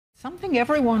Something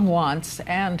everyone wants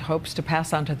and hopes to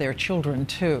pass on to their children,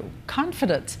 too.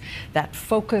 Confidence, that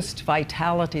focused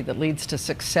vitality that leads to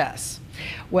success.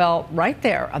 Well, right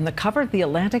there on the cover of the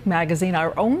Atlantic magazine,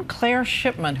 our own Claire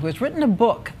Shipman, who has written a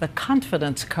book, The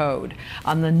Confidence Code,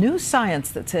 on the new science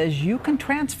that says you can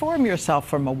transform yourself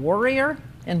from a worrier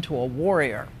into a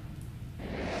warrior.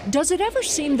 Does it ever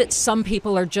seem that some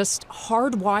people are just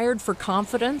hardwired for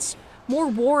confidence? More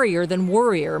warrior than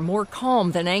worrier, more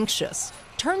calm than anxious.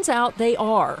 Turns out they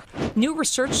are. New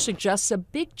research suggests a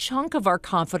big chunk of our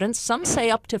confidence, some say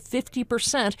up to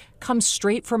 50%, comes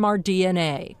straight from our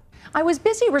DNA. I was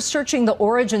busy researching the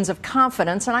origins of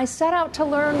confidence, and I set out to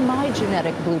learn my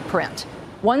genetic blueprint.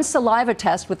 One saliva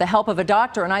test with the help of a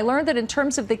doctor, and I learned that in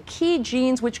terms of the key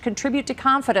genes which contribute to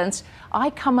confidence,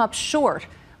 I come up short.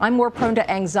 I'm more prone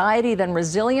to anxiety than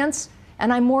resilience,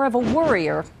 and I'm more of a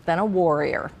worrier than a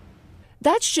warrior.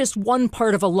 That's just one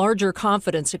part of a larger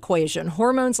confidence equation.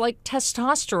 Hormones like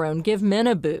testosterone give men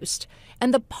a boost.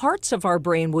 And the parts of our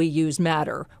brain we use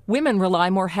matter. Women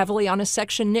rely more heavily on a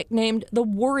section nicknamed the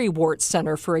Worrywart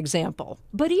Center, for example.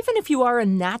 But even if you are a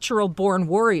natural-born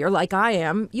warrior like I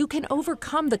am, you can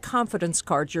overcome the confidence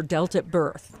cards you're dealt at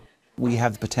birth. We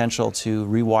have the potential to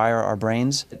rewire our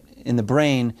brains. In the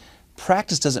brain,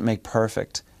 practice doesn't make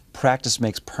perfect. Practice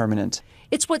makes permanent.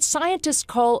 It's what scientists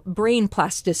call brain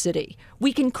plasticity.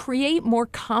 We can create more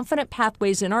confident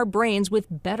pathways in our brains with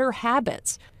better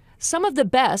habits. Some of the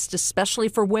best, especially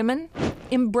for women,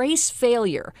 embrace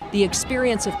failure. The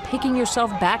experience of picking yourself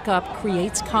back up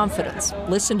creates confidence.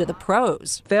 Listen to the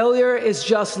pros. Failure is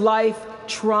just life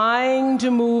trying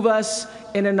to move us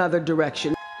in another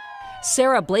direction.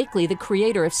 Sarah Blakely, the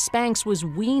creator of Spanx, was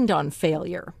weaned on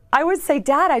failure. I would say,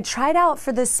 Dad, I tried out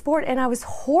for this sport and I was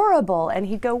horrible. And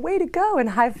he'd go, way to go,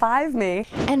 and high-five me.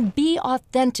 And be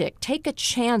authentic. Take a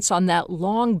chance on that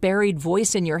long-buried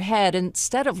voice in your head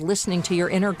instead of listening to your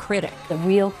inner critic. The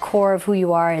real core of who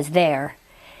you are is there,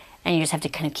 and you just have to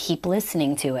kind of keep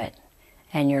listening to it,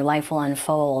 and your life will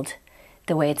unfold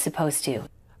the way it's supposed to.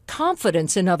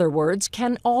 Confidence, in other words,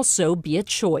 can also be a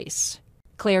choice.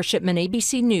 Claire Shipman,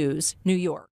 ABC News, New York.